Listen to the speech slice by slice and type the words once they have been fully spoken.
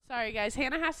Sorry, guys.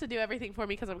 Hannah has to do everything for me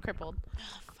because I'm crippled.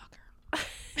 Oh, fuck her.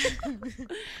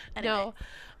 Anyway. No.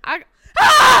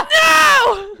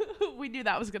 No! We knew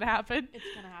that was going to happen. It's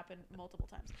going to happen multiple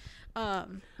times.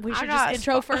 We I should got just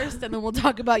intro first, and then we'll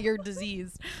talk about your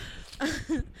disease.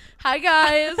 Hi,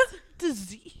 guys.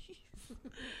 Disease.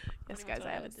 Yes, guys, I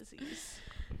have a disease.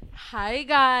 Hi,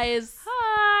 guys.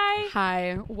 Hi.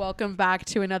 Hi. Welcome back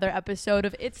to another episode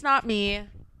of It's Not Me.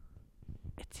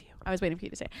 It's you. I was waiting for you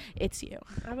to say it's you.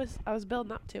 I was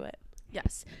building up to it.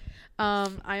 Yes.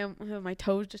 I am. My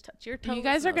toes just touched your toes. You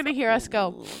guys are going to hear us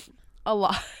go a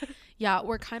lot. Yeah,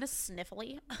 we're kind of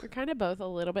sniffly. We're kind of both a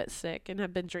little bit sick and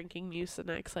have been drinking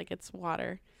Mucinex like it's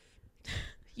water.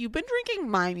 You've been drinking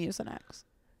my Mucinex.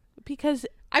 Because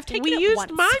I've taken we it used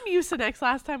once. my Mucinex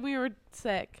last time we were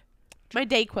sick. My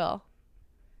Dayquil.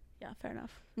 Yeah, fair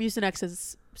enough. Mucinex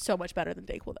is so much better than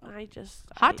Dayquil, though.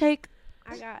 Hot take.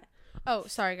 I got Oh,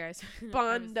 sorry, guys.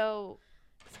 spondylolisthesis.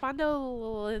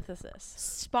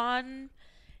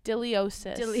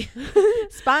 Spondyliosis.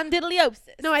 Spondyliosis.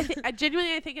 No, I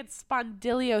genuinely think it's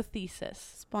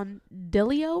spondyliothesis.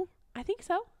 Spondylio? I think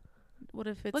so. What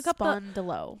if it's Look up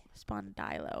Spondylo?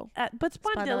 But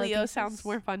spondylio Spondylothesis. sounds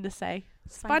more fun to say.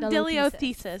 Spondyliothesis.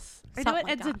 Spondyliothesis. I know Something it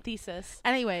like ends in that. thesis.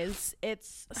 Anyways,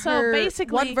 it's So her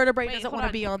basically- one vertebrae wait, doesn't hold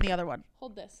want to on. be on the other one.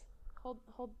 Hold this.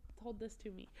 Hold this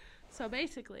to me. So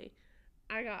basically,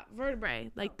 I got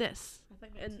vertebrae like this. I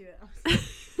think And- your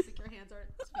hands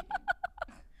aren't speaking.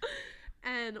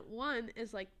 And one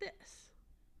is like this,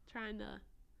 trying to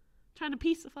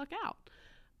piece the fuck out.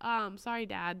 Sorry,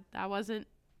 Dad, that wasn't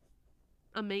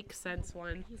a make sense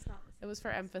one. It was for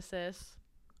emphasis.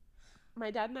 My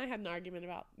dad and I had an argument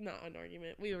about not an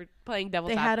argument. We were playing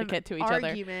devil's They had advocate to an each other.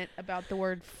 argument about the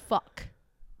word fuck.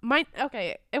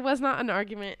 Okay, it was not an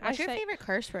argument. What's your favorite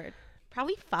curse word?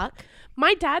 Probably fuck.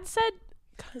 My dad said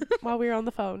while we were on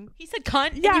the phone. He said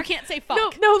cunt. Yeah. And you can't say fuck.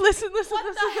 No, listen. What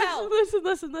the hell?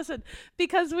 Listen.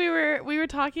 Because we were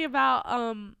talking about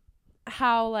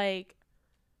how like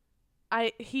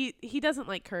he doesn't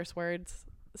like curse words,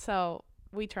 so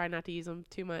we try not to use them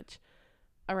too much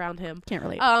around him. Can't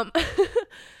relate.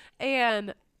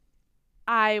 And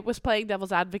I was playing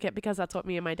devil's advocate because that's what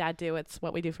me and my dad do. It's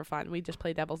what we do for fun. We just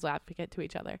play devil's advocate to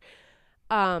each other.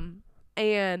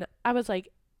 And I was like,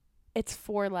 it's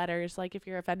 4 letters. Like, if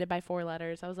you're offended by 4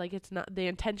 letters, I was like, it's not the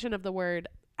intention of the word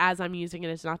as I'm using it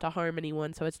is not to harm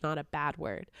anyone, so it's not a bad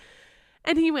word.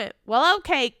 And he went, well,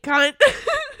 okay, cunt.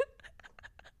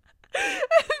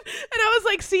 And I was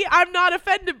like, see, I'm not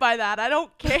offended by that. I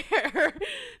don't care.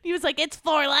 He was like, it's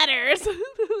 4 letters. I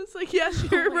was like, yes,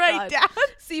 you're my right, God. Dad.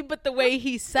 See, but the way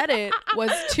he said it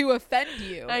was to offend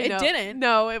you. I know. It didn't.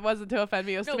 No, it wasn't to offend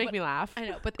me. It was No, to make but- me laugh. I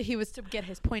know, but he was to get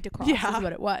his point across. Yeah. Is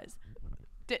what it was.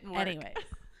 Didn't work. Anyway.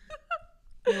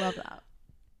 I love that.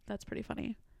 That's pretty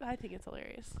funny. I think it's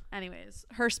hilarious. Anyways,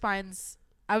 her spine's,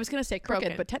 I was going to say crooked,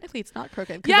 Broken. but technically it's not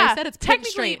crooked. 'Cause Yeah, they said it's pinned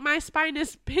technically straight. my spine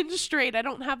is pinned straight. I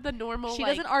don't have the normal. She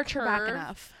like, doesn't arch her back curve,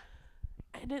 enough.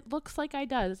 and it looks like I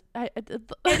does. And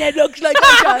it looks like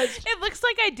it does. It looks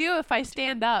like I do if I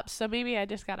stand up. So maybe I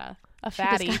just got a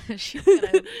fatty. She's got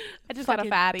a I just got a fucking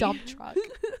fatty. dump truck.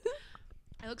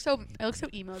 I look so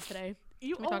emo today.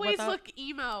 You Can we talk about always that? look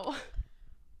emo.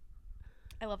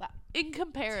 I love that. In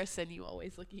comparison, you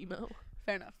always look emo.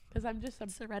 Fair enough. Because I'm just a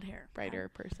It's the red hair. brighter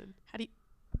person. How do you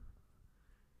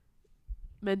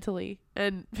Mentally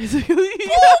and physically.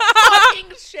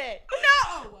 fucking shit?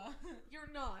 No, you're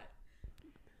not.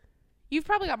 You've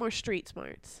probably got more street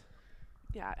smarts.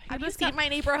 Yeah. Have you Hannah's seen got- my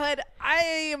neighborhood? I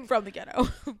am from the ghetto.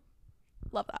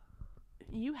 Love that.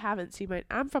 You haven't seen my...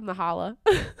 I'm from the holla.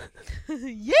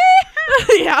 Yeah.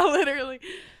 Yeah, literally.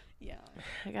 Yeah.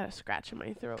 I got a scratch in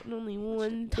my throat and only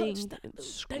one thing Touch that can little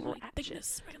scratch dangly it.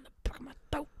 thickness right in the back of my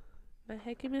throat. My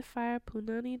heck in the fire,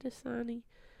 Punani Dasani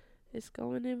is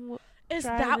going in. Is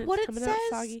dry that and what it's it coming out says?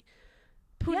 soggy.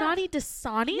 Punani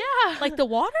Dasani? Yeah. Like the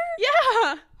water?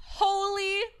 Yeah.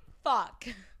 Holy fuck.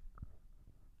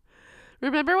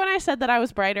 Remember when I said that I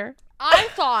was brighter? I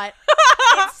thought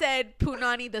it said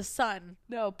Punani the sun.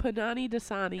 No, Punani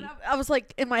Dasani. And I was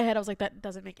like, in my head, I was like, that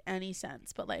doesn't make any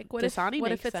sense. But like, what Dasani if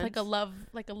makes it's like a sense. love,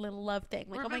 like a little love thing?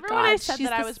 Like, Remember oh my when god, I said she's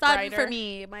that I the was sun brighter? for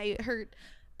me. Her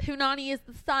Punani is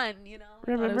the sun. You know.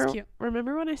 I thought it was cute.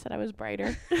 Remember when I said I was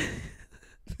brighter?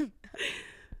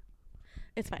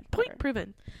 It's fine. Point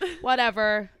proven.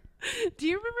 Whatever. Do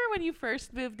you remember when you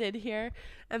first moved in here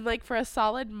and like for a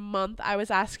solid month I was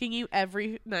asking you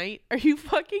every night, are you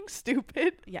fucking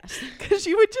stupid? Yes. Because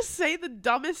you would just say the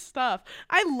dumbest stuff.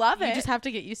 I love it. You just have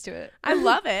to get used to it. I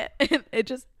love it. It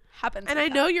just happens. And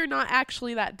like I know that. you're not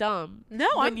actually that dumb. No,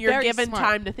 when I'm you're very given smart.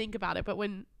 time to think about it. But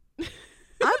when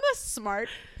I'm a smart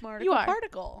You are.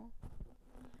 particle.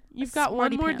 You've got one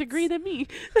smarty more pants. degree than me.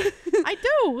 I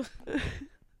do.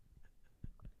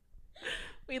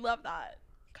 We love that.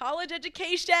 College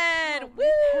education. Woo!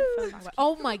 headphones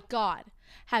Oh my god.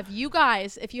 Have you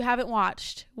guys, if you haven't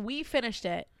watched, we finished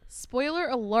it. Spoiler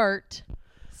alert.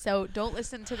 So don't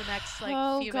listen to the next few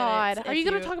minutes. Are you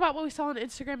going to talk about what we saw on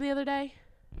Instagram the other day?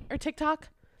 Or TikTok?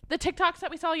 The TikToks that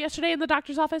we saw yesterday in the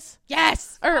doctor's office?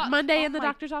 Yes. Or Fuck. Monday Oh in the my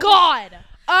doctor's office? God.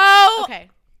 Oh! Okay.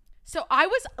 So I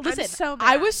was so mad.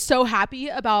 I was so happy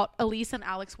about Elise and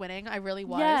Alex winning. I really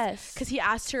was. Yes. Because he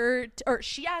asked her, or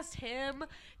she asked him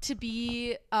to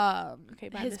be by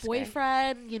his this guy.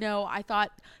 boyfriend. You know, I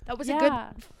thought that was a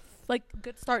Yeah.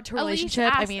 good start to a Elise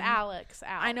relationship. I asked mean, Alex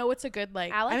out. I know it's a good I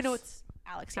Alex? know it's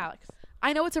Alex. Yeah. Alex.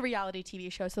 I know it's a reality TV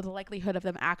show, so the likelihood of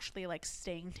them actually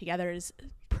staying together is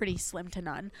pretty slim to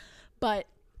none. But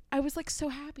I was so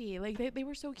happy. They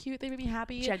were so cute. They made me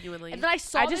happy. Genuinely. And then I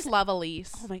saw I just this- love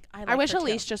Elise. Oh my! I wish her too.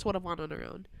 Elise just would have won on her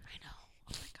own. I know.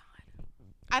 Oh my god.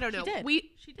 I don't know. She did.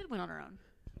 She did win on her own.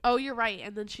 Oh, you're right.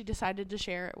 And then she decided to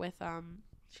share it with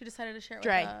She decided to share it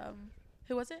Dre. with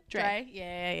who was it? Dre.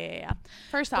 Yeah.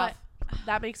 First But- off,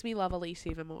 that makes me love Elise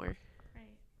even more.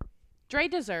 Dre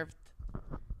deserved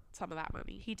some of that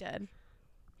money. He did.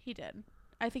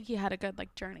 I think he had a good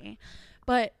journey.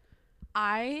 But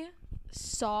I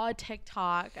saw a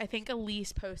TikTok. I think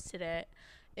Elise posted it.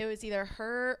 It was either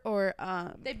her or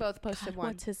They both posted one.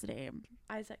 What's his name?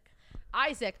 Isaac.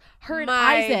 Her and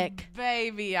My Isaac.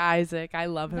 baby Isaac. I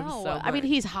love him so much. I mean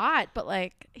he's hot,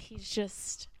 but he's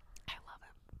just I love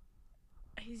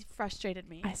him. he's frustrated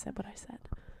me. I said what I said.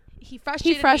 He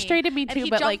frustrated me and too, he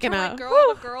but jumped in from, a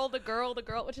girl, the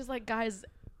girl, which is guys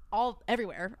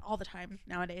everywhere all the time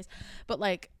nowadays. But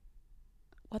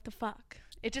what the fuck?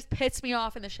 It just pissed me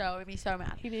off in the show. It made me so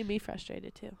mad. He made me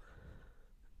frustrated too.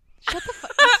 Shut the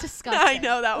fuck. That's disgusting. I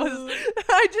know that was.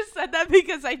 I just said that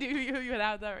because I knew you would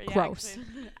have that reaction. Gross.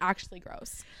 Actually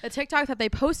gross. The TikTok that they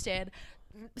posted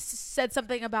said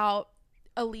something about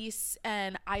Elise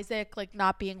and Isaac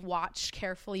not being watched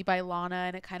carefully by Lana,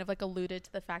 and it kind of alluded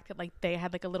to the fact that they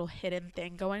had a little hidden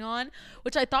thing going on,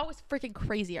 which I thought was freaking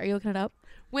crazy. Are you looking it up?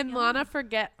 When Lana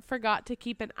forgot to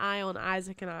keep an eye on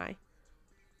Isaac and I.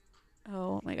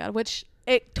 Oh my god, which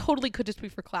it totally could just be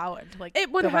for clout and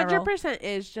It 100%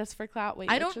 is just for clout. Wait,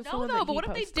 I don't know though, but what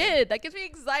if they did? That gives me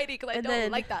anxiety because I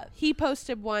don't like that. He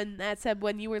posted one that said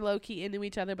when you were low key into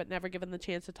each other but never given the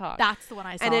chance to talk. That's the one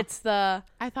I saw. And it's I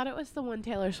thought it was the one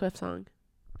Taylor Swift song.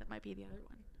 That might be the other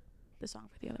one. The song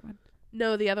for the other one.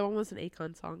 No, the other one was an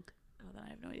Akon song. Oh, then I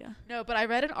have no idea. No, but I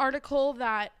read an article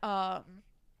that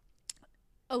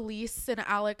Elise and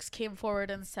Alex came forward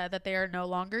and said that they are no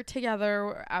longer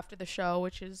together after the show,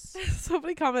 which is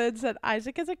Somebody commented and said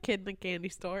Isaac is a kid in a candy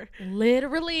store.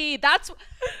 literally that's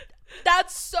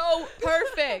so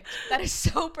perfect. That is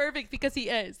so perfect because he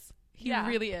is. He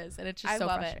really is, and it's just so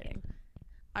frustrating.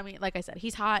 I mean, like I said,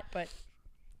 he's hot, but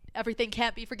everything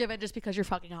can't be forgiven just because you're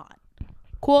fucking hot.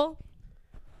 Cool?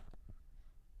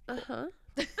 Uh-huh.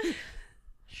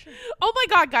 Sure. Oh my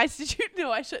god, guys, did you know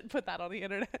I shouldn't put that on the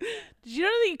internet? Did you know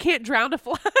that you can't drown a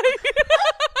fly?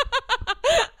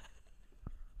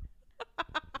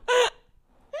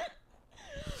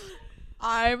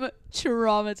 I'm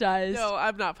traumatized. No,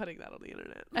 I'm not putting that on the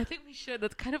internet. I think we should.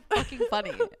 That's kind of fucking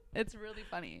funny. It's really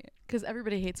funny because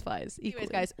everybody hates flies. Anyways,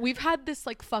 guys, we've had this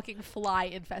fucking fly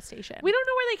infestation. We don't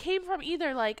know where they came from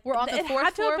either. We're on the it fourth had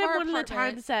to floor have of been our one of the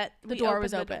apartment. times that The we door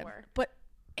was opened the open, door. but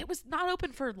it was not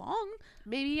open for long.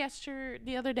 Maybe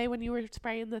the other day when you were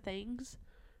spraying the things.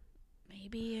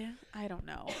 Maybe, I don't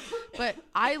know. But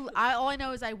I all I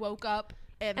know is I woke up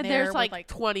and there's there like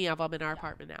 20 of them in our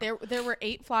apartment now. there were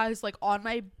 8 flies on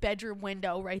my bedroom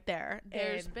window right there.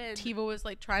 There's and been Tiva was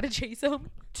trying to chase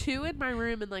them. 2 in my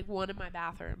room and 1 in my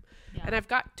bathroom. Yeah. And I've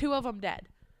got 2 of them dead.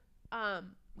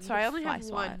 So I only fly have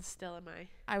swat. 1 still in my.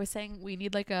 I was saying we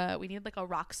need a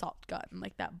rock salt gun,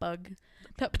 that bug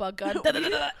gun.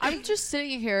 I'm just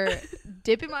sitting here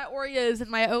dipping my Oreos in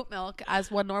my oat milk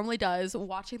as one normally does,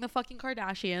 watching the fucking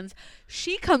Kardashians.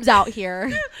 She comes out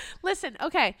here. Listen,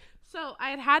 okay. So I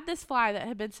had this fly that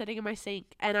had been sitting in my sink,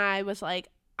 and I was like,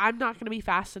 I'm not going to be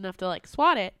fast enough to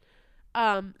swat it.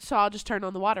 So I'll just turn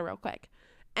on the water real quick.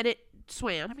 And it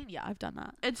swam. I mean, yeah, I've done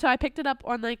that. And so I picked it up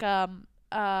on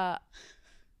a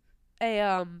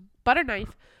butter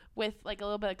knife with a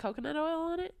little bit of coconut oil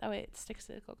on it. That way it sticks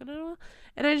to the coconut oil.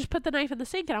 And I just put the knife in the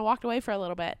sink and I walked away for a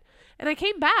little bit. And I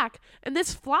came back and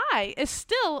this fly is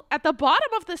still at the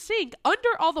bottom of the sink under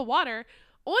all the water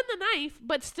on the knife,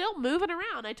 but still moving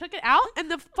around. I took it out and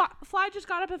the fly just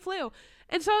got up and flew.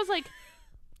 And so I was like,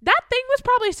 that thing was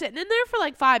probably sitting in there for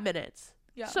 5 minutes.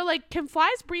 Yeah. So like, can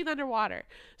flies breathe underwater?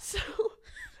 So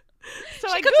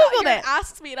I She comes out googled here it. and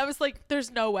asked me, and I was like, "There's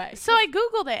no way." So I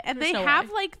googled it, and There's they no have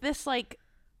way. like this like,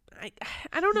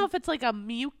 I don't know if it's like a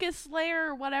mucus layer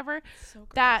or whatever So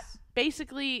that gross.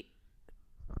 basically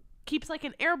keeps like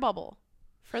an air bubble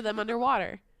for them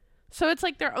underwater. So it's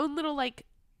like their own little like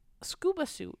scuba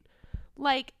suit.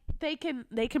 Like they can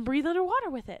breathe underwater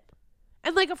with it.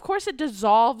 And like of course it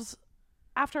dissolves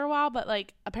after a while, but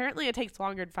like apparently it takes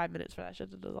longer than 5 minutes for that shit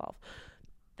to dissolve.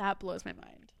 That blows my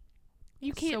mind.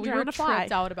 You can't so drown we were a fly.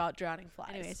 tripped out about drowning flies.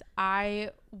 Anyways,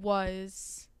 I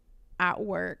was at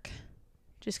work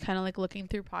just kind of like looking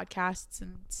through podcasts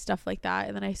and stuff like that,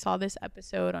 and then I saw this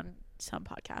episode on some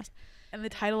podcast, and the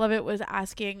title of it was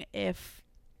asking if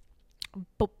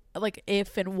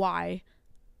and why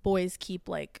boys keep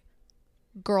like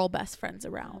girl best friends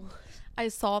around. I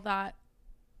saw that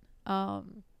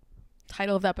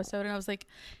title of the episode, and I was like,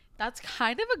 that's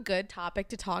kind of a good topic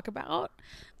to talk about.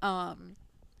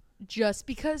 Just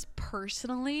because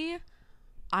personally,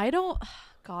 I don't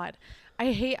want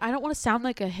to sound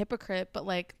like a hypocrite, but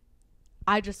like,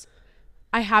 I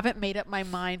haven't made up my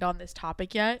mind on this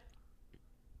topic yet.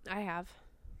 I have.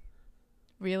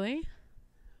 Really?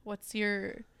 What's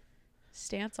your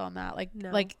stance on that? Like,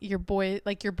 No. like your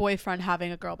boyfriend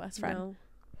having a girl best friend. No.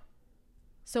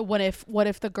 So what if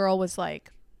the girl was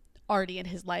like already in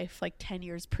his life like 10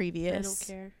 years previous?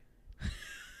 I don't care.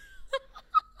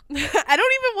 I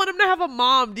don't even want him to have a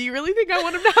mom. Do you really think I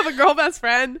want him to have a girl best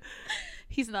friend?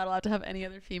 He's not allowed to have any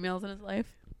other females in his life.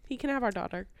 He can have our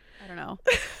daughter. I don't know.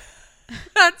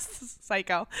 That's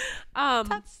psycho.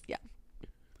 Yeah.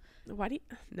 Why do you?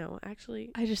 No,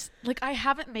 actually. I just like, I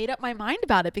haven't made up my mind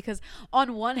about it, because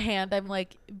on one hand I'm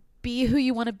like, be who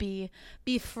you want to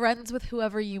be friends with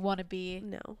whoever you want to be,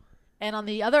 No. and on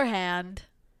the other hand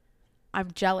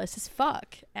I'm jealous as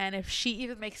fuck, and if she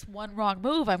even makes one wrong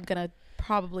move, I'm gonna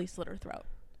probably slit her throat.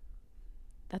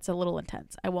 That's a little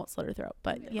intense. I won't slit her throat,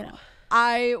 but you know,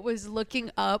 I was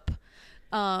looking up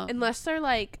Unless they're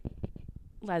like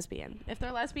lesbian. If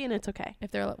they're lesbian, it's okay.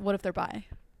 what if they're bi?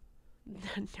 No.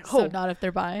 So not if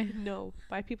they're bi. No.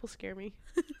 Bi people scare me.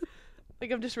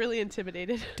 Like, I'm just really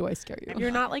intimidated. Do I scare you?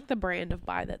 You're not like the brand of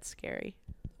bi that's scary.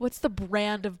 What's the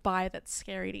brand of bi that's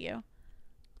scary to you?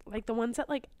 Like the ones that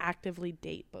like actively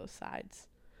date both sides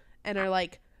and are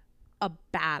like a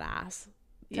badass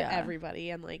to everybody,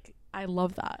 and like I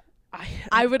love that. I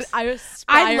I love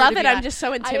it. it. I'm just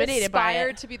so intimidated by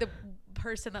it. to be the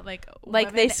person that like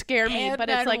They scare me, but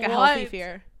it's like a healthy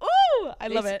fear. Ooh, I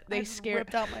love it. They I scare-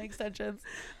 ripped out my extensions.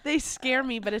 They scare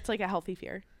me, but it's like a healthy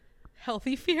fear.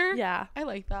 Healthy fear? Yeah. I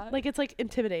like that. Like it's like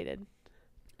intimidated.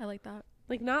 I like that.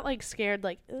 Like not like scared,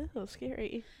 like, oh,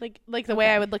 scary. Like the way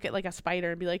I would look at like a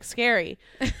spider and be like, scary.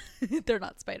 They're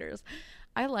not spiders.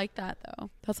 I like that though.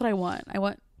 That's what I want. I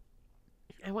want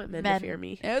men to fear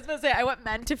me. I was gonna say I want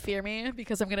men to fear me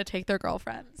because I'm gonna take their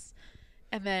girlfriends.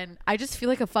 And then I just feel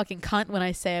like a fucking cunt when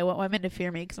I say I want women to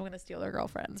fear me because I'm gonna steal their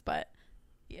girlfriends. But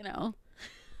you know,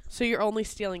 So you're only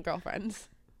stealing girlfriends.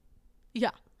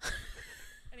 yeah.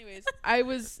 Anyways, I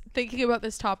was thinking about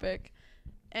this topic,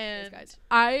 and guys.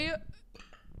 I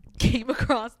came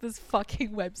across this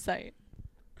fucking website,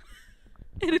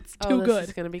 and it's too this good.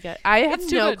 is gonna be good. I have It's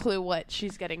too no good. clue what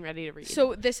she's getting ready to read.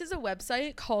 So this is a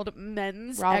website called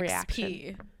Men's Raw XP.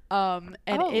 Reaction.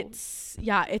 And Oh. it's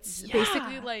Yeah.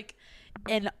 basically like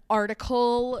an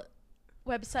article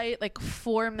website, like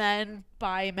for men,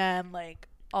 by men, like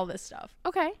all this stuff,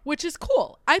 okay, which is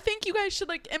cool. I think you guys should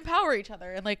like empower each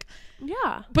other and like,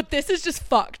 yeah. but this is just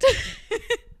fucked.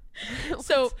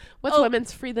 So what's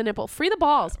women's free the nipple, free the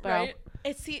balls, bro? right?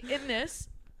 It's in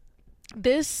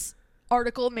this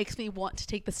article makes me want to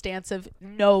take the stance of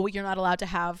no, you're not allowed to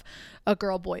have a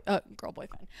girlfriend,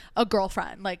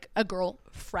 like a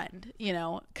girlfriend, you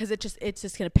know, because it's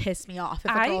just gonna piss me off if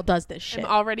a girl does this shit.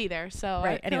 I'm already there, so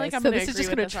Right. I feel like Anyways, I'm so gonna this is agree just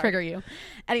with gonna this trigger argument. you.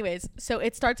 Anyways, so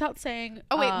it starts out saying,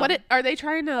 Oh wait, are they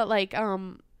trying to like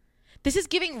this is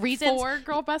giving reasons for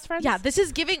girl best friends? Yeah, this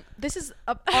is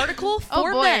an article Oh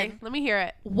for boy, men let me hear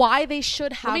it. why they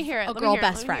should have Let me hear it. a Let me girl hear it.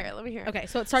 best Let me friend. hear it. Let me hear it. Okay,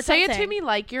 so it starts Say out it to saying, me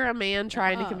like you're a man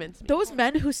trying to convince me. those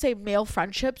men who say male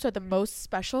friendships are the most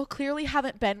special clearly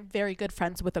haven't been very good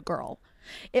friends with a girl.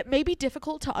 It may be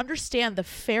difficult to understand the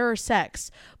fairer sex,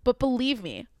 but believe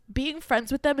me, being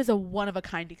friends with them is a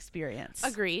one-of-a-kind experience.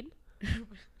 Agreed.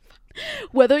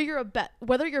 Whether your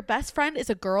best friend is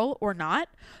a girl or not,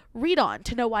 read on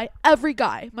to know why every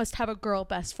guy must have a girl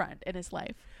best friend in his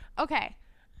life. Okay,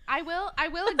 I will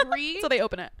agree So they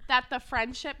open it. that the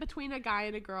friendship between a guy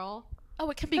and a girl. Oh,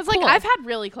 it can be Because cool. like I've had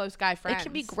really close guy friends.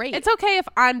 can be great. It's okay if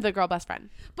I'm the girl best friend,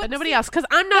 but nobody see- else. Because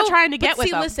I'm not trying to get with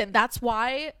see, them. listen, that's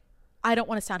why I don't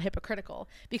want to sound hypocritical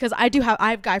because I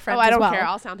have guy friends I as don't well. care.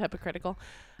 I'll sound hypocritical.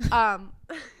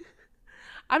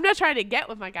 I'm not trying to get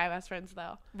with my guy best friends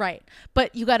though. Right.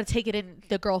 But you got to take it in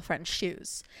the girlfriend's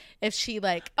shoes. If she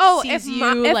like sees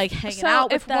like hanging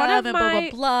out with them and blah, blah,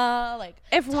 blah, like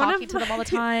talking to them all the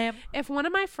time. If one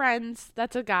of my friends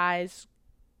that's a guy's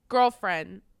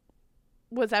girlfriend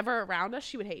was ever around us,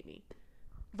 she would hate me.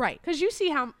 Right. Because you see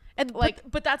how, and like,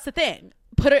 but that's the thing.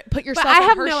 Put yourself but I in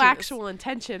have her no shoes. actual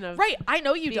intention of. Right. I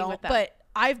know you don't, but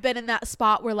I've been in that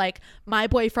spot where like my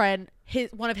boyfriend,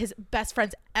 one of his best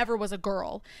friends ever was a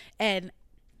girl, and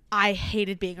I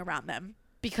hated being around them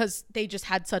because they just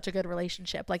had such a good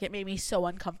relationship. Like it made me so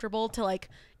uncomfortable to like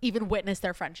even witness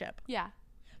their friendship. Yeah.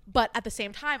 But at the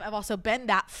same time, I've also been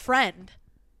that friend,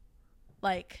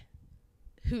 like,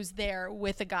 who's there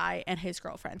with a guy and his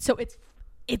girlfriend. So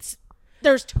it's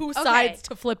there's two sides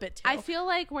to flip it to. I feel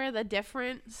like where the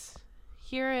difference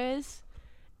here is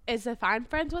if I'm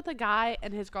friends with a guy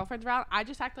and his girlfriend's around, I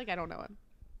just act like I don't know him.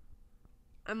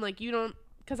 I'm like, you don't,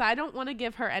 because I don't want to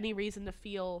give her any reason to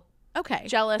feel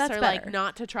jealous or better. Like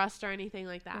not to trust or anything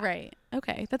like that. Right.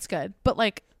 Okay. That's good. But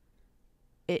like,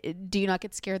 do you not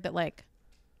get scared that like,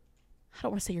 I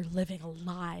don't want to say you're living a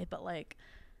lie, but like,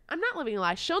 I'm not living a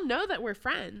lie. She'll know that we're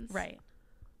friends. Right.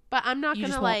 But I'm not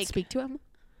going to like speak to him.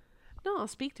 No, I'll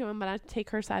speak to him, but I take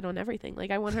her side on everything.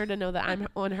 Like I want her to know that I'm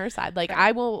on her side. Like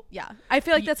I will. Yeah. I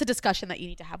feel like that's a discussion that you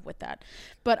need to have with that.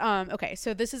 But okay,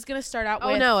 so this is going to start out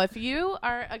with. Oh no, if you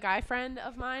are a guy friend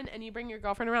of mine and you bring your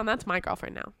girlfriend around, that's my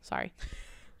girlfriend now. Sorry.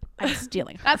 I'm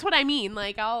stealing her. That's what I mean.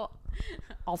 Like I'll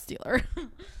steal her.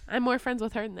 I'm more friends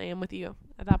with her than I am with you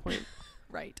at that point.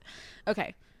 Right.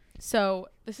 Okay. So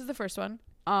this is the first one.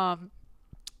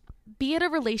 Be it a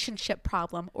relationship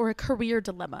problem or a career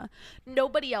dilemma,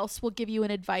 nobody else will give you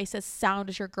an advice as sound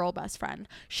as your girl best friend.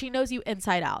 She knows you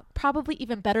inside out, probably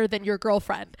even better than your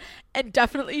girlfriend, and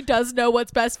definitely does know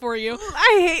what's best for you.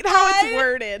 I hate how it's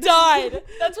worded. Died.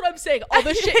 That's what I'm saying. All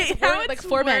this shit is worded like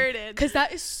for men, because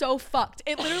that is so fucked.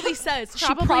 It literally says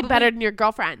probably better than your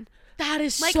girlfriend. That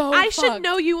is like, so I fucked. should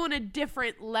know you on a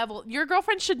different level. Your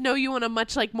girlfriend should know you on a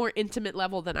much like more intimate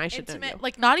level than I should know you.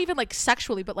 Like not even like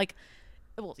sexually, but like,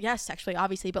 well, yes, sexually,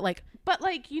 obviously, but like,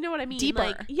 you know what I mean? Deeper.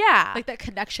 Like, yeah. Like that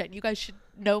connection. You guys should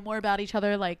know more about each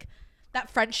other. Like that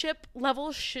friendship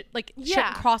level shouldn't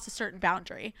cross a certain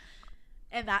boundary.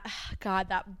 And that, God,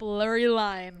 that blurry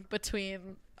line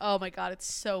between, oh my God,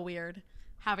 it's so weird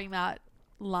having that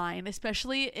line,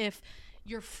 especially if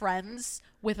you're friends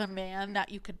with a man that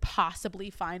you could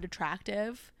possibly find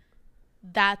attractive.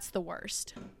 That's the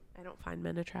worst. I don't find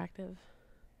men attractive.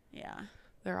 Yeah.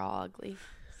 They're all ugly.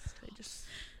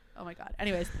 Oh my God.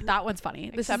 Anyways, that one's funny.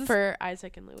 Except for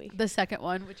Isaac and Louis. The second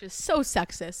one, which is so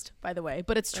sexist, by the way,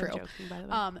 but it's true. I'm joking, by the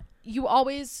way. You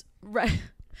always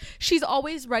she's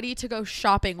always ready to go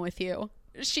shopping with you.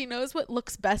 She knows what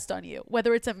looks best on you,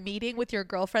 whether it's a meeting with your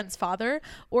girlfriend's father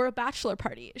or a bachelor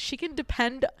party. You can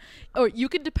depend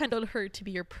on her to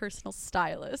be your personal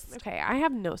stylist. Okay, I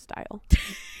have no style.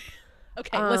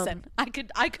 Okay, listen, I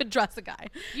could dress a guy,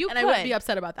 I wouldn't be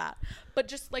upset about that. But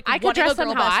just like I could dress them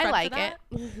how I like it,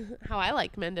 how I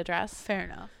like men to dress. Fair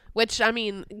enough. Which I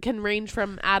mean can range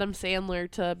from Adam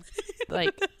Sandler to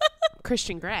like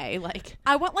Christian Grey. Like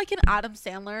I want like an Adam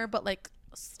Sandler, but like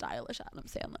stylish Adam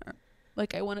Sandler.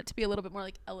 Like I want it to be a little bit more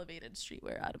like elevated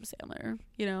streetwear Adam Sandler.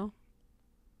 You know,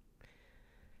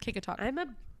 King of Talk. I'm a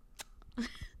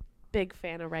big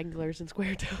fan of Wranglers and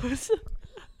Square Toes.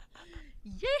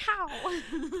 Yeah.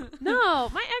 No,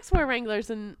 my ex wore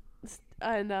Wranglers and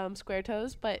Square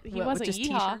Toes, but he wasn't just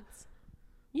Yeehaw. T-shirts?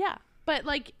 Yeah, but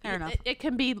like it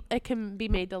can be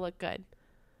made to look good.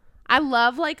 I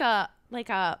love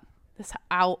this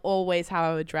always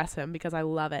how I would dress him because I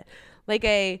love it. Like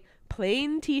a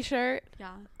plain T-shirt,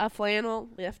 a flannel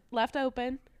left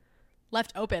open.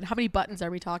 Left open. How many buttons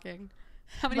are we talking?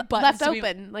 How many buttons? Left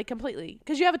open, like completely,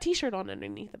 because you have a T-shirt on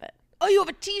underneath of it. Oh, you have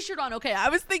a T-shirt on. Okay, I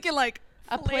was thinking like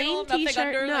a plain T-shirt.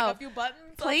 Under, no, like a few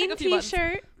buttons. Plain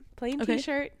T-shirt. Plain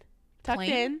T-shirt tucked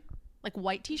in. Like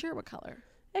white T-shirt. What color?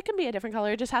 It can be a different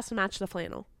color. It just has to match the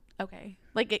flannel. Okay.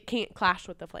 Like it can't clash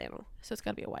with the flannel. So it's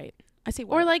gotta be a white. I see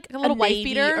white. Or like a little wife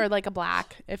beater, or like a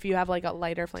black if you have like a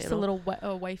lighter flannel. Just a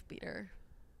little wife beater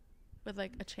with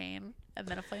like a chain and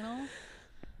then a flannel.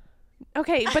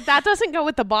 Okay, but that doesn't go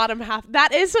with the bottom half.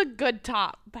 That is a good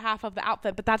top half of the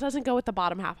outfit, but that doesn't go with the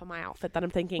bottom half of my outfit that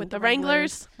I'm thinking. With the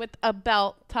Wranglers with a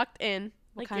belt tucked in.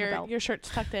 What like kind of belt? Your shirt's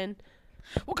tucked in.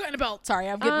 What kind of belt? Sorry,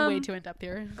 I'm getting way too in depth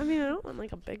here. I mean, I don't want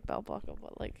like a big belt buckle,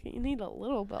 but like you need a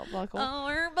little belt buckle.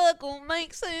 Our buckle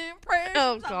makes impressions.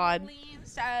 Oh, God. on the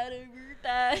inside of your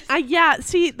thighs. Yeah,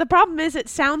 see, the problem is it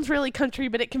sounds really country,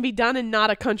 but it can be done in not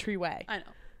a country way. I know.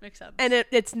 Makes sense. And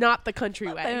it's not the country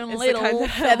way. Them It's the little kind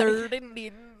of- feathered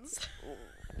Indians.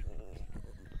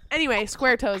 Anyway,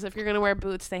 square toes. If you're going to wear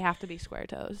boots, they have to be square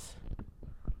toes.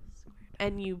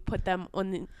 And you put them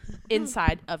on the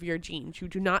inside of your jeans. You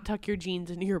do not tuck your jeans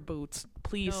into your boots.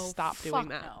 Please stop doing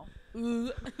that. No.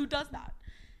 Ooh, who does that?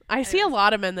 I see a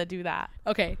lot of men that do that.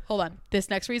 Okay, hold on. This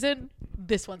next reason,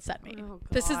 this one set me. Oh,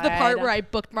 this is the part God. where I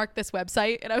bookmarked this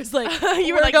website, and I was like,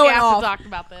 You were we're like, going we have off. to talk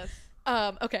about this.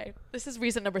 Okay, this is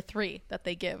reason number 3 that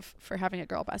they give for having a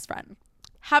girl best friend.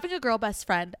 Having a girl best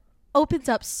friend opens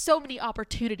up so many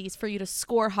opportunities for you to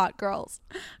score hot girls.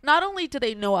 Not only do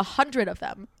they know 100 of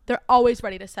them, they're always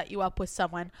ready to set you up with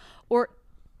someone or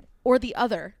the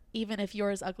other, even if you're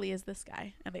as ugly as this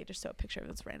guy. And they just show a picture of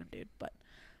this random dude. But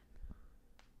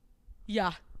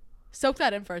yeah, soak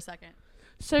that in for a second.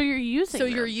 So you're using So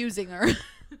them. you're using her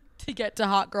to get to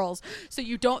hot girls. So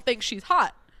you don't think she's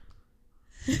hot.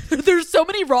 There's so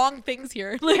many wrong things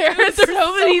here. Like, There's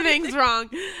so many things wrong.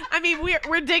 I mean,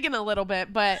 we're digging a little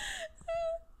bit, but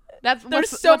there's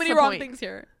what's so many the wrong point? things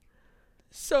here.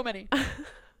 So many.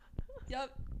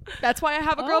 Yep. That's why I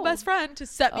have a girl Oh. best friend to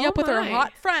set me Oh up with her my.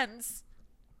 hot friends.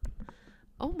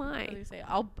 Oh What do my. you say?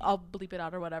 I'll bleep it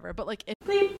out or whatever. But like,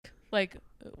 if like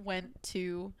went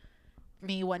to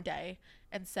me one day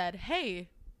and said, "Hey,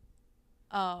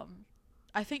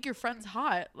 I think your friend's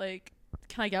hot. Like,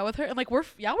 can I get with her?" And like, we're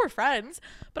friends.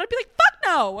 But I'd be like, "Fuck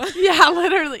no." Yeah,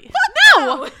 literally.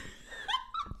 No.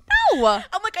 No.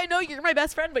 I'm like, I know you're my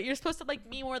best friend, but you're supposed to like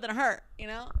me more than her, you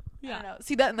know? Yeah. I don't know.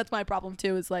 See, and that's my problem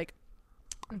too, is like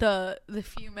the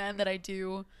few men that I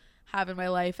do have in my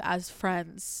life as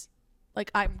friends, like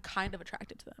I'm kind of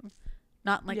attracted to them.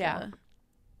 Not like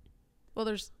well,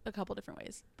 there's a couple different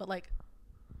ways, but like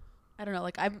I don't know,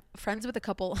 like I'm friends with a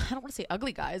couple, I don't want to say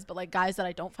ugly guys, but like guys that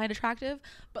I don't find attractive,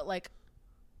 but like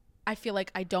I feel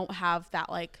like I don't have that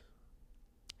like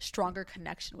stronger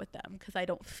connection with them because I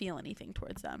don't feel anything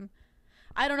towards them.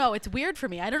 I don't know. It's weird for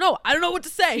me. I don't know what to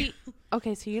say.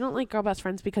 Okay, so you don't like girl best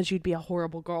friends because you'd be a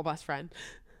horrible girl best friend.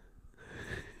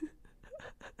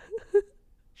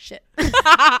 Shit.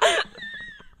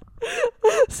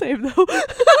 Same though.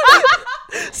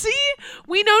 See?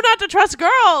 We know not to trust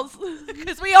girls.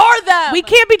 Because we are them. We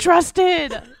can't be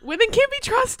trusted. Women can't be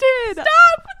trusted. Stop.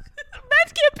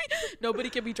 Men can't be. Nobody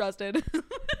can be trusted.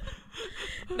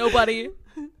 Nobody.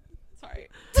 Sorry.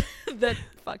 That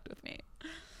fucked with me.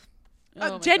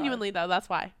 Oh my Genuinely though, that's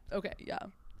why. God. Okay, yeah.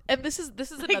 And this is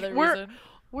Like, another reason.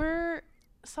 We're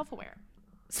self-aware.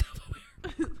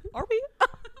 Self-aware. Are we?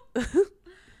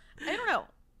 I don't know.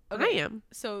 I am.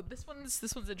 So this one's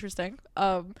interesting.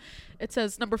 It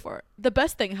says number 4. The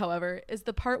best thing, however, is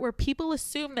the part where people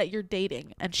assume that you're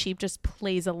dating and she just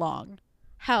plays along.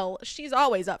 Hell, she's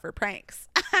always up for pranks.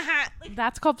 Like,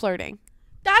 That's called flirting.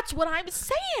 that's what I'm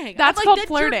saying. That's I'm like, called then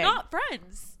flirting. You're not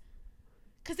friends.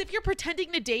 Because if you're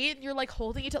pretending to date and you're like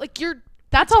holding each other, like you're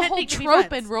That's a whole pretending to be trope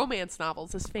friends. in romance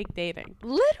novels is fake dating.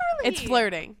 Literally. It's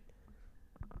flirting.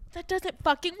 That doesn't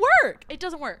fucking work. It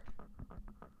doesn't work.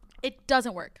 It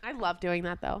doesn't work. I love doing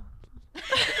that though.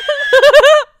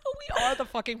 We are the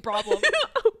fucking problem.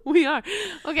 We are.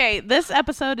 Okay, this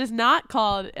episode is not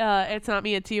called It's Not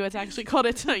Me, It's You. It's actually called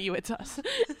It's Not You, It's Us.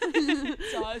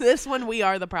 us. This one, we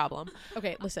are the problem.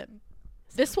 Okay, listen.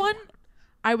 This one,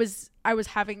 I was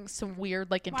having some weird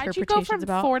like Why'd interpretations you go from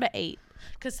about 4 to 8?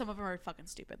 because some of them are fucking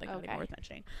stupid, like not even Okay. worth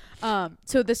mentioning.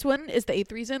 So this one is the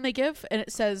 8th reason they give, and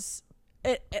it says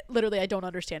it literally, I don't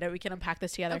understand it. We can unpack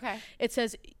this together. Okay. It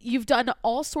says you've done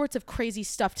all sorts of crazy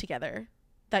stuff together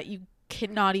that you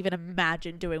cannot even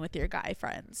imagine doing with your guy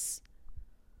friends.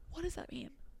 What does that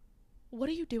mean? What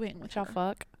are you doing with Shall her?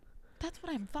 fuck. That's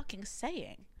what I'm fucking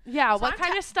saying. Yeah, So what I'm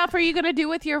kind of stuff are you going to do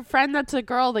with your friend that's a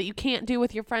girl that you can't do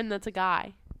with your friend that's a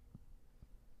guy?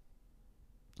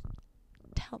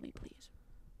 Tell me, please.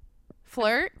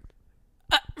 Flirt?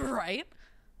 Right?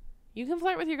 You can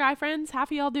flirt with your guy friends.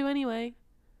 Half of y'all do anyway.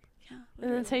 Yeah.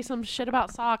 And then say some shit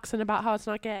about socks and about how it's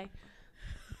not gay.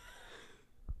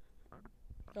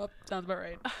 Oh, sounds about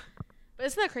right. But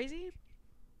isn't that crazy?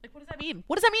 Like, what does that mean?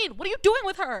 What does that mean? What are you doing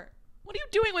with her? What are you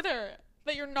doing with her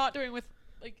that you're not doing with,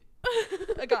 like,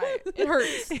 a guy? It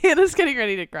hurts. Hannah's getting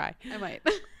ready to cry. I might.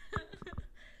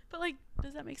 But, like,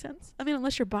 does that make sense? I mean,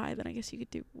 unless you're bi, then I guess you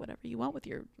could do whatever you want with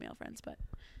your male friends, but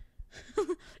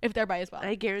if they're bi as well.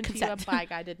 I guarantee Consent. you a bi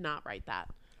guy did not write that.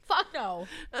 Fuck no.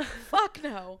 Fuck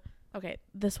no. Okay,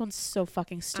 this one's so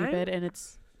fucking stupid, and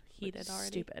it's Heated already.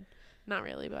 stupid. Not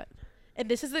really, but And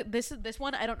this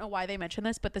one, I don't know why they mentioned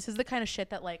this, but this is the kind of shit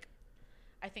that, like,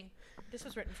 I think this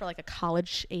was written for, like, a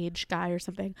college age guy or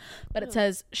something. But it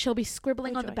says, she'll be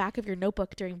scribbling on the back of your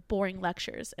notebook during boring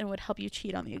lectures and would help you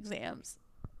cheat on the exams.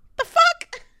 The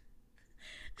fuck?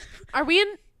 are we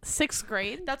in 6th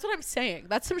grade? That's what I'm saying.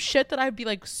 That's some shit that I'd be,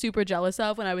 like, super jealous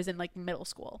of when I was in, like, middle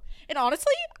school. And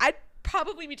honestly, I'd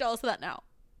probably be jealous of that now.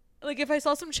 Like, if I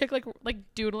saw some chick, like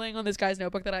doodling on this guy's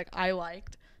notebook that I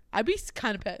liked, I'd be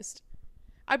kind of pissed.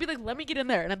 I'd be like, let me get in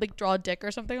there. And I'd, like, draw a dick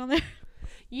or something on there.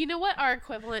 You know what our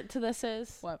equivalent to this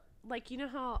is? What? Like, you know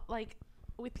how, like,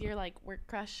 with your, like, work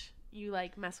crush, you,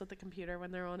 like, mess with the computer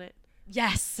when they're on it?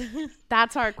 Yes.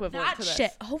 That's our equivalent That to this.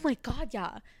 shit. Oh, my God,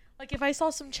 yeah. Like, if I saw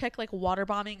some chick, like, water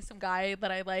bombing some guy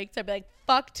that I liked, I'd be like,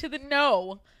 fuck to the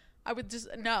no. I would just,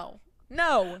 no.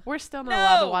 We're still not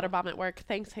allowed to water bomb at work.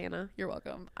 Thanks, Hannah. You're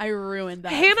welcome. I ruined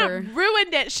that. Hannah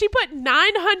ruined it. She put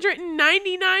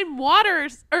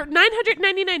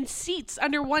 999 seats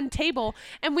under one table,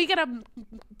 and we get a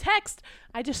text.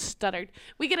 I just stuttered.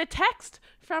 We get a text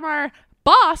from our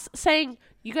boss saying,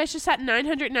 you guys just sat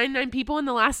 999 people in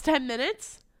the last 10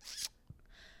 minutes?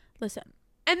 Listen.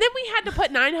 And then we had to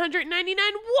put 999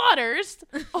 waters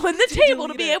on the table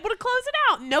to be able to close it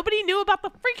out. Nobody knew about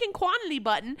the freaking quantity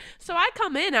button. So I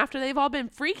come in after they've all been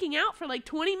freaking out for like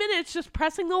 20 minutes just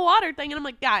pressing the water thing. And I'm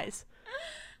like, guys,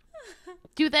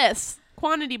 do this.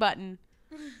 Quantity button.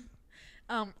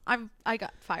 I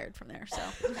got fired from there, so.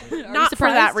 Not for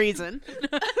that reason.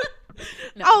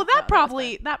 That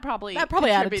probably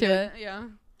added to it. Yeah.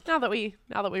 Now that we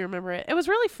remember it. It was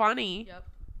really funny. Yep.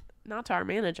 Not to our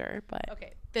manager, but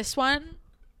okay. This one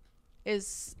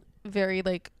is very,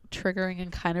 like, triggering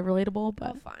and kind of relatable,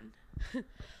 but fun.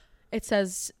 It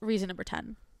says reason number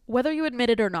 10. Whether you admit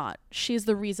it or not, she's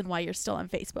the reason why you're still on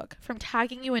Facebook. From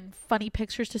tagging you in funny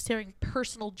pictures to sharing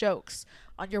personal jokes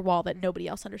on your wall that nobody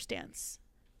else understands.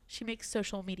 She makes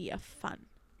social media fun.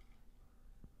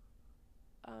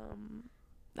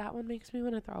 That one makes me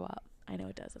want to throw up. I know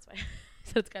it does. That's why I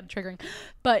said it's kind of triggering.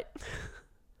 But,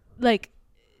 like,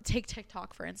 take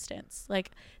TikTok, for instance. Like,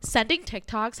 sending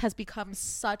TikToks has become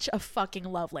such a fucking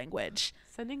love language.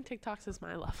 Sending TikToks is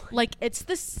my love language. Like, it's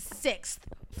the 6th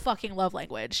fucking love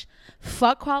language.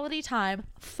 Fuck quality time.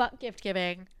 Fuck gift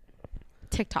giving.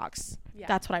 TikToks. Yeah.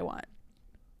 That's what I want.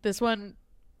 This one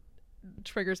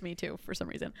triggers me too for some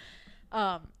reason.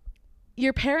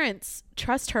 Your parents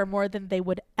trust her more than they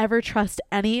would ever trust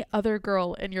any other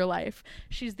girl in your life.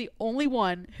 She's the only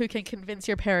one who can convince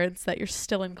your parents that you're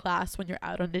still in class when you're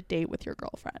out on a date with your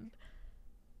girlfriend.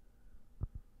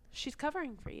 She's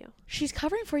covering for you. She's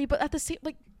covering for you, but at the same,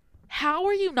 like, how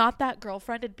are you not that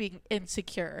girlfriend and being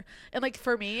insecure? And, like,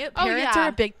 for me, parents are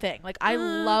a big thing. Like, I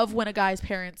love when a guy's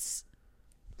parents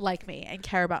like me and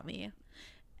care about me.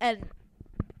 And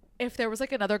if there was,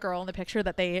 like, another girl in the picture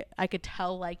that I could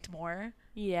tell liked more,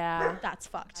 that's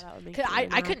fucked.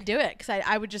 I couldn't do it because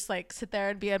I would just, like, sit there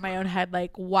and be in my own head, like,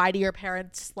 why do your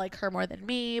parents like her more than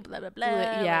me? Blah, blah, blah.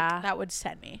 Yeah. Like, that would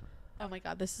send me. Oh, my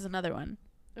God. This is another one.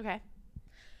 Okay.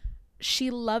 She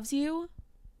loves you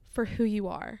for who you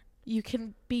are. You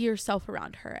can be yourself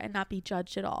around her and not be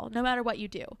judged at all. No matter what you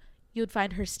do, you would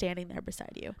find her standing there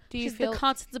beside you. She's the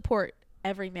constant support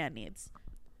every man needs.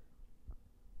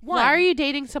 Why are you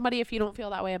dating somebody if you don't feel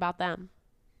that way about them?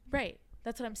 Right.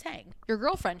 That's what I'm saying. Your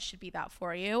girlfriend should be that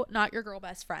for you, not your girl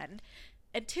best friend.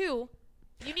 And 2,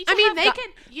 you need to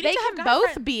they can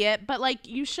both be it, but, like,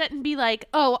 you shouldn't be like,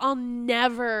 oh, I'll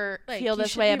never feel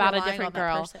this way about a different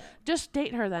girl. Just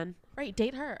date her then. Right,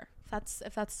 date her.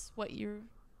 If that's what you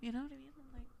know what I mean?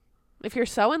 Like, if you're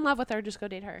so in love with her, just go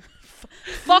date her.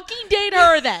 Fucking date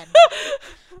her then.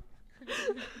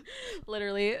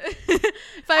 Literally.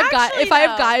 if I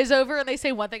have guys over and they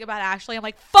say one thing about Ashley, I'm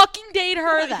like, fucking date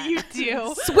her then. You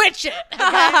do. Switch it.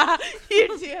 Okay?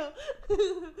 You do.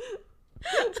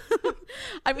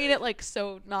 I mean it, like,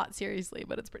 so not seriously,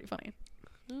 but it's pretty funny.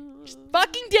 Just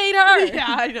fucking date her. Yeah,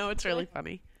 I know, it's really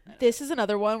funny. This is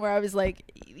another one where I was like,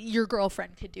 your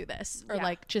girlfriend could do this, or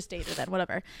like, just date her then,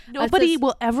 whatever. Nobody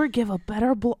will ever give a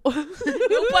better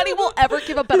Nobody will ever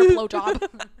give a better blowjob.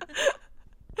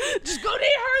 Just go date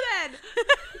her then.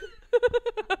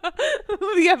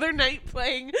 The other night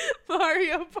playing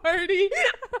Mario Party.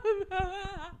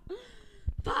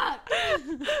 Fuck.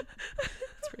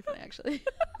 It's pretty funny, actually.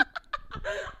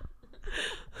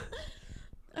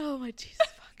 Oh my Jesus,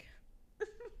 fuck.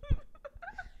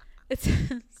 It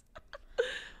says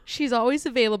she's always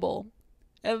available,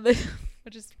 and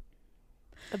which is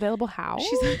available how?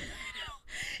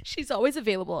 She's always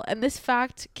available, and this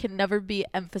fact can never be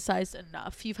emphasized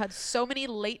enough. You've had so many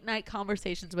late night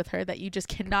conversations with her that you just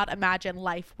cannot imagine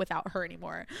life without her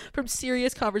anymore. From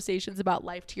serious conversations about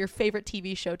life to your favorite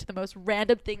TV show to the most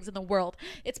random things in the world,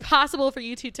 it's possible for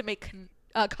you two to make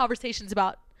conversations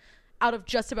out of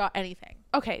just about anything.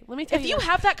 Okay, let me tell you. If you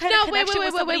have that kind of connection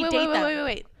with somebody, date them.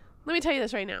 Wait. Let me tell you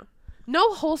this right now.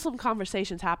 No wholesome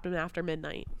conversations happen after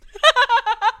midnight.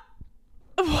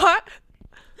 What?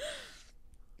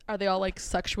 Are they all like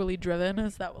sexually driven?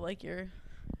 Is that what like your...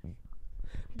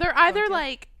 They're either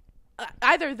like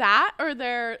either that or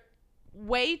they're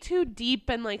way too deep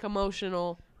and like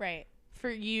emotional right for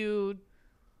you.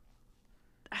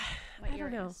 I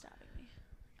don't know.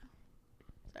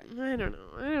 I don't know.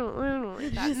 I don't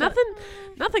like that.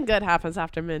 Nothing good happens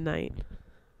after midnight.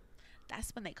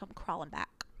 That's when they come crawling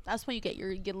back. That's when you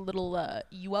get a little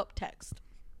you up text.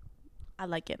 I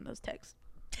like getting those texts.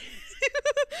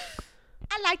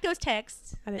 I like those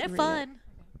texts. They're fun.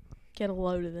 Get a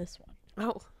load of this one.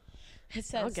 Oh, it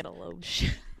says, I'll get a load.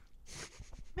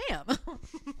 Ma'am.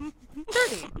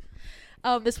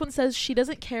 30. This one says she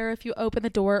doesn't care if you open the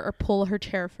door or pull her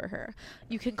chair for her.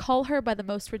 You can call her by the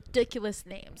most ridiculous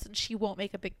names and she won't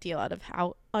make a big deal out of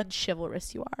how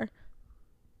unchivalrous you are.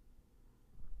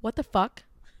 What the fuck?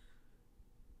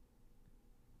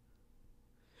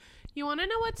 You want to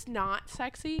know what's not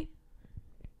sexy?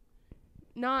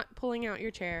 Not pulling out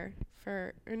your chair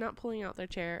or not pulling out their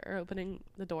chair or opening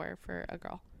the door for a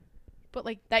girl. But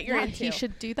like that you're into. into. He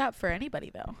should do that for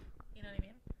anybody though. You know what I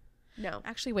mean? No.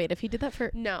 Actually, wait. If he did that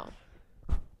for... No.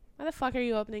 Why the fuck are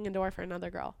you opening a door for another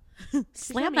girl?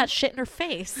 Slam that shit in her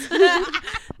face. No.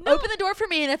 Open the door for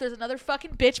me, and if there's another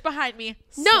fucking bitch behind me,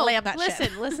 slam that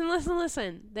shit.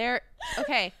 Listen.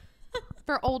 Okay.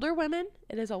 For older women,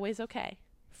 it is always okay.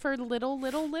 For little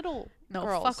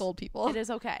girls, fuck old people. It is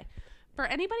okay. For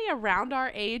anybody around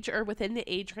our age or within the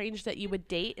age range that you would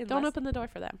date, don't open the door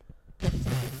for them.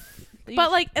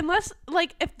 But like, unless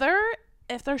like if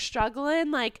they're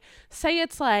struggling, like say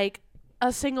it's like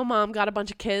a single mom got a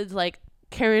bunch of kids, like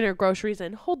carrying her groceries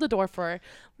in, hold the door for her.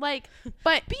 Like,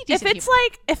 but if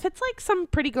it's like some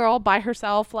pretty girl by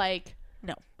herself, like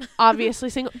no,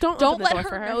 obviously single, don't open the let door her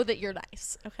for her. know that you're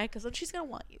nice, okay? Because then she's gonna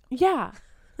want you. Yeah.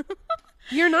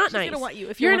 You're not she's nice. She's gonna want you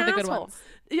if you're one of the good ones.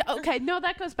 Yeah, okay, no,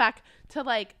 that goes back to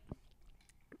like,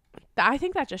 I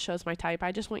think that just shows my type.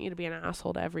 I just want you to be an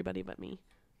asshole to everybody but me.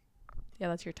 Yeah,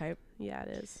 that's your type. Yeah, it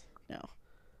is. No.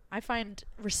 I find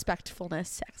respectfulness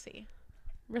sexy.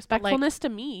 Respectfulness to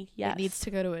me, yes. It needs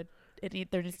to go to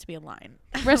there needs to be a line.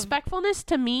 Respectfulness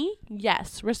to me,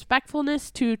 yes.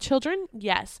 Respectfulness to children,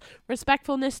 yes.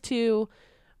 Respectfulness to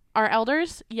our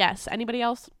elders, yes. Anybody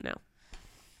else? No.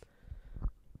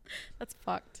 That's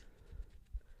fucked.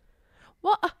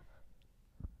 Well,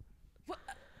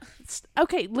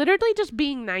 okay, literally just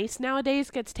being nice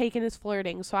nowadays gets taken as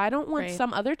flirting. So I don't want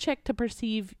some other chick to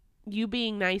perceive you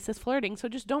being nice as flirting. So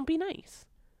just don't be nice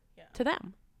to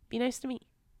them. Be nice to me.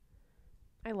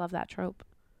 I love that trope.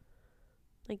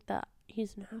 Like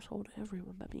he's an asshole to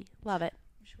everyone but me. Love it.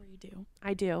 I'm sure you do.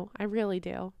 I do. I really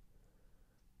do.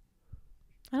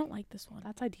 I don't like this one.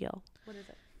 That's ideal. What is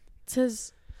it? It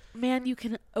says, man, you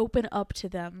can open up to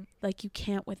them like you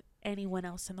can't with anyone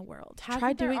else in the world.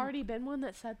 Hasn't there already been one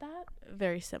that said that?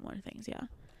 Very similar things, yeah.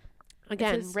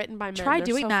 Again, written by men. Try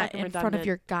doing that in front of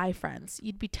your guy friends.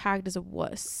 You'd be tagged as a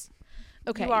wuss.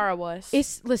 Okay. You are a wuss.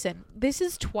 Listen, this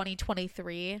is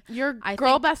 2023. Your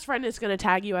girl best friend is going to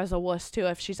tag you as a wuss too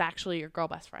if she's actually your girl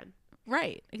best friend.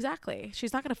 Right, exactly.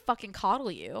 She's not going to fucking coddle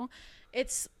you.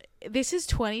 This is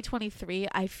 2023.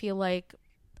 I feel like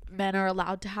men are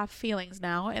allowed to have feelings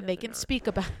now and they can speak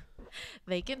about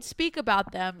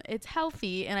them. It's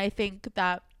healthy, and I think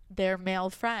that their male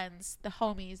friends, the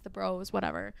homies, the bros,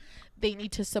 whatever, they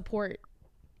need to support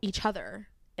each other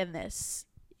in this.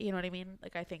 You know what I mean?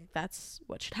 Like, I think that's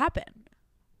what should happen.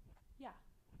 Yeah.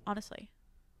 Honestly.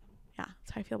 Yeah,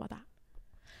 that's how I feel about that.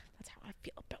 That's how I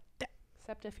feel about that.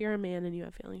 Except if you're a man and you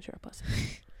have feelings, you're a pussy.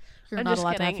 You're not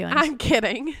allowed to have feelings. I'm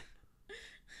kidding.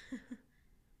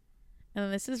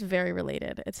 And this is very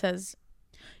related. It says,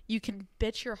 you can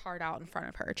bitch your heart out in front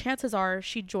of her. Chances are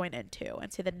she'd join in too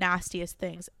and say the nastiest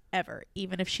things ever,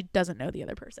 even if she doesn't know the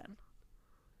other person.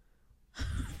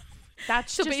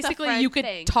 That's so just basically you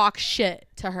could talk shit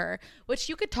to her, which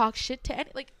you could talk shit to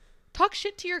talk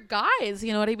shit to your guys.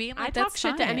 You know what I mean? Like, I talk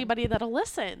shit to anybody that'll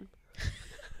listen.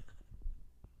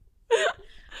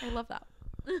 I love that.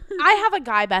 I have a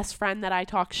guy best friend that I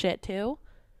talk shit to.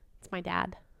 It's my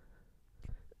dad.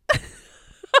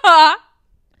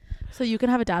 So you can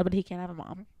have a dad, but he can't have a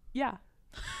mom. Yeah.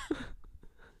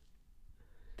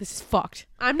 this is fucked.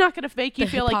 I'm not going to make you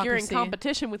The feel like you're in hypocrisy.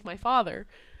 competition with my father.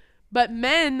 But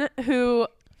men who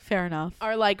Fair enough.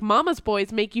 are like mama's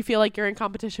boys make you feel like you're in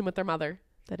competition with their mother.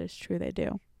 That is true. They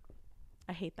do.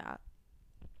 I hate that.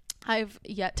 I've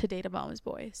yet to date a mama's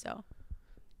boy, so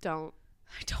Don't.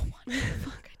 I don't want to.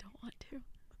 Fuck, I don't want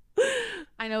to.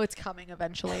 I know it's coming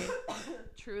eventually.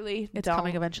 Truly, It's don't.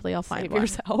 coming eventually. I'll find Save one.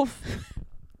 yourself.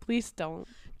 Please don't.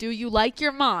 Do you like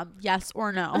your mom? Yes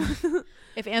or no?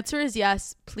 If answer is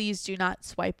yes, please do not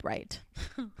swipe right.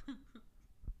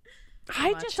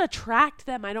 I much. just attract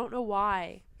them. I don't know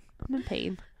why. I'm in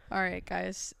pain. All right,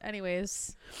 guys.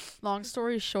 Anyways, long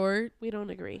story short, We don't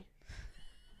agree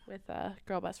with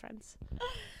girl best friends.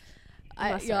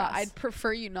 Unless they're yeah, us. I'd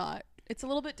prefer you not. It's a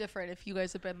little bit different if you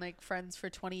guys have been like friends for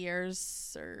 20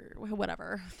 years or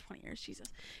whatever. 20 years, Jesus.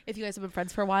 If you guys have been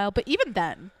friends for a while, but even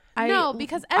then, No,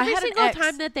 because I every had an single ex-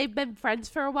 time that they've been friends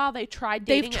for a while, they tried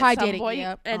They've dating tried at some dating, point,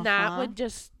 yep, and that uh-huh. would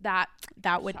just that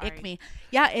would Sorry. ick me.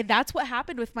 Yeah, and that's what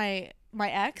happened with my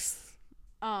ex.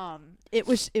 It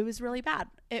was really bad.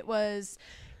 It was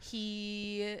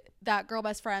that girl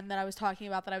best friend that I was talking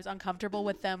about, that I was uncomfortable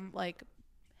with them like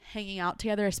hanging out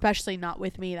together, especially not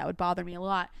with me. That would bother me a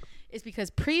lot. Is because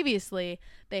previously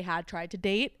they had tried to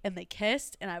date and they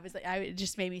kissed, and it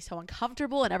just made me so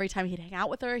uncomfortable. And every time he'd hang out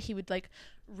with her, he would like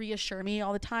reassure me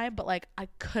all the time, but like I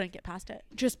couldn't get past it.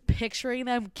 Just picturing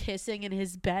them kissing in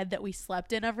his bed that we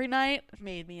slept in every night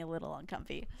made me a little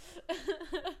uncomfy.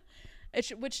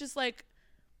 Which is like,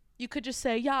 you could just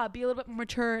say, yeah, be a little bit more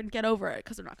mature and get over it,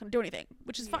 because they're not going to do anything,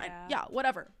 which is fine. Yeah. Yeah,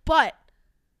 whatever. But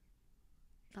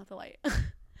not the light.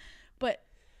 But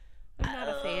I'm not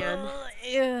a fan.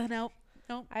 Yeah, no.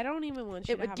 I don't even want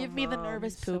you It to would have give a me the mom,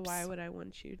 nervous so poops. why would I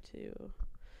want you to?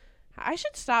 I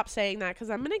should stop saying that, because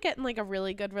I'm going to get in like a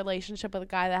really good relationship with a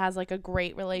guy that has like a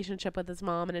great relationship with his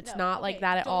mom, and it's No, not like okay,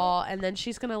 that at don't- all. And then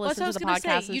she's going to listen to the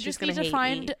podcast and you she's just going need to to hate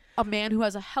find me. a man who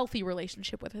has a healthy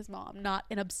relationship with his mom, not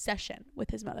an obsession with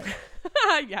his mother.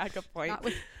 Yeah, good point. Not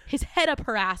with his head up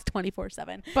her ass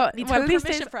 24/7. But Needs one her of these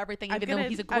permission days, for everything, I'm even gonna, though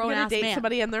he's a I'm grown gonna ass date man.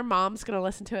 somebody and their mom's gonna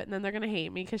listen to it, and then they're gonna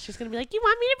hate me because she's gonna be like, "You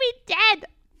want me to be dead?"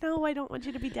 No, I don't want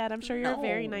you to be dead. I'm sure you're a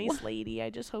very No. nice lady. I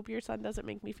just hope your son doesn't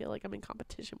make me feel like I'm in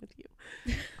competition with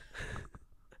you.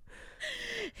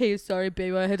 Hey, sorry,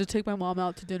 babe. I had to take my mom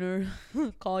out to dinner.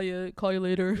 Call you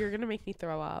later. You're gonna make me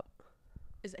throw up.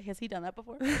 Has he done that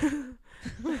before?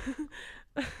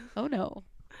 Oh no.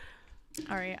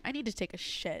 All right, I need to take a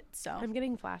shit. So I'm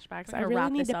getting flashbacks. We're I gonna really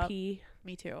wrap need this to up. pee.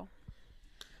 me too.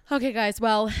 Okay, guys.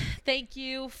 Well, thank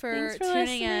you for Thanks for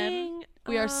tuning in. listening.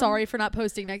 We are sorry for not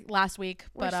posting last week,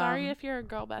 We're but sorry if you're a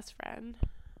girl best friend.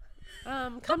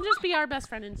 Come just be our best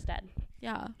friend instead.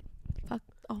 yeah, fuck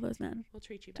all those men. We'll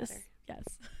treat you Just better.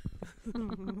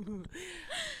 yes.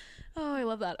 Oh, I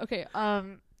love that. Okay.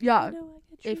 Yeah.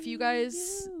 If you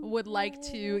guys would like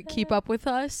to keep up with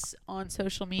us on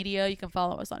social media, you can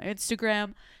follow us on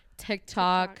Instagram,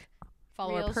 TikTok.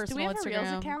 Follow our Reels. personal Do we have Instagram. a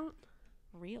Reels account?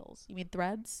 Reels? You mean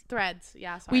Threads? Threads.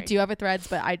 Yeah, sorry. We do have a Threads,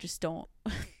 but I just don't.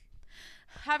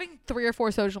 Having 3 or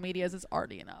 4 social medias is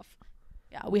already enough.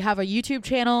 Yeah, we have a YouTube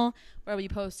channel where we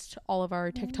post all of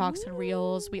our TikToks and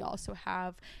Reels. We also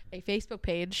have a Facebook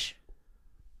page.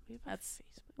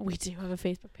 We do have a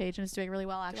Facebook page, and it's doing really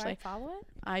well, actually. Do I follow it?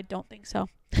 I don't think so.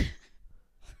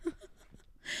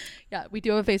 Yeah, we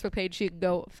do have a Facebook page. You can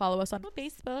go follow us on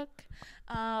Facebook.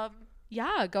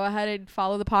 Yeah, go ahead and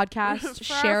follow the podcast. For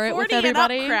Share our it with 40 and up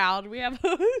everybody. crowd, we have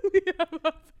a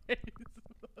Facebook.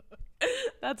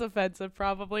 That's offensive,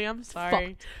 probably. I'm sorry.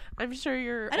 Fucked. I'm sure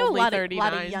you're I know only a lot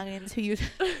 39. of youngins who use,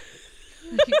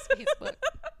 use Facebook.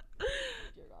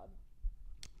 Dear God.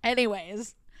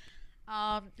 Anyways,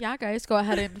 yeah, guys, go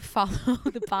ahead and follow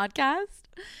the podcast.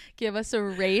 Give us a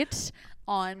rate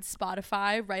on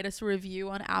Spotify. Write us a review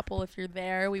on Apple if you're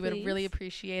there. We would Please. really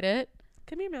appreciate it.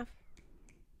 Come here, Mouth.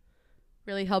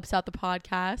 Really helps out the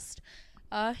podcast.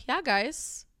 Yeah,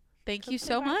 guys, thank you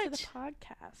so Back to much. the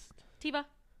podcast. Tiva.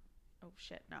 Oh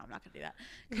shit! No, I'm not gonna do that.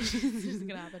 This isn't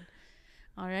gonna happen.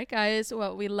 All right, guys.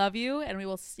 Well, we love you, and we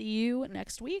will see you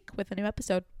next week with a new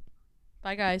episode.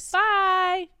 Bye, guys.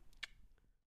 Bye.